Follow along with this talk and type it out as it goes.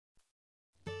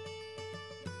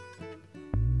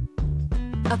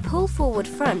A pull-forward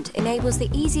front enables the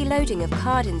easy loading of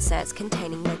card inserts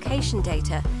containing location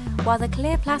data, while the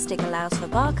clear plastic allows for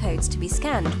barcodes to be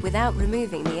scanned without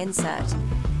removing the insert.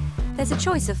 There's a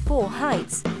choice of 4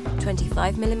 heights: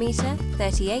 25mm,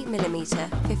 38mm,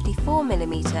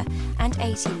 54mm and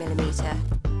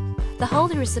 80mm. The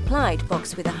holder is supplied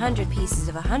boxed with 100 pieces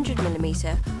of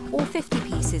 100mm or 50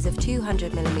 pieces of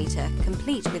 200mm,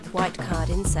 complete with white card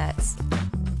inserts.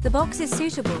 The box is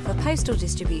suitable for postal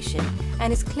distribution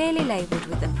and is clearly labelled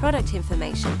with the product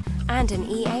information and an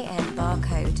EAN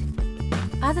barcode.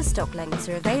 Other stock lengths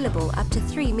are available up to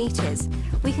 3 meters.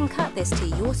 We can cut this to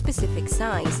your specific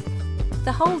size.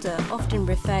 The holder, often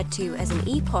referred to as an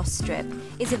EPOS strip,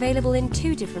 is available in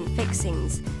 2 different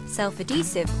fixings,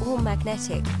 self-adhesive or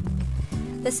magnetic.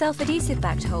 The self-adhesive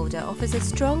backed holder offers a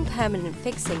strong permanent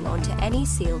fixing onto any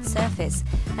sealed surface,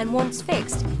 and once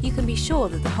fixed, you can be sure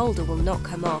that the holder will not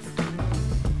come off.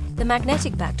 The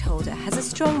magnetic backed holder has a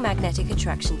strong magnetic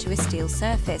attraction to a steel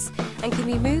surface and can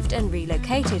be moved and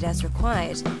relocated as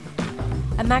required.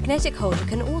 A magnetic holder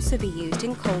can also be used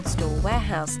in cold store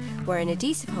warehouse, where an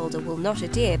adhesive holder will not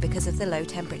adhere because of the low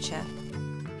temperature.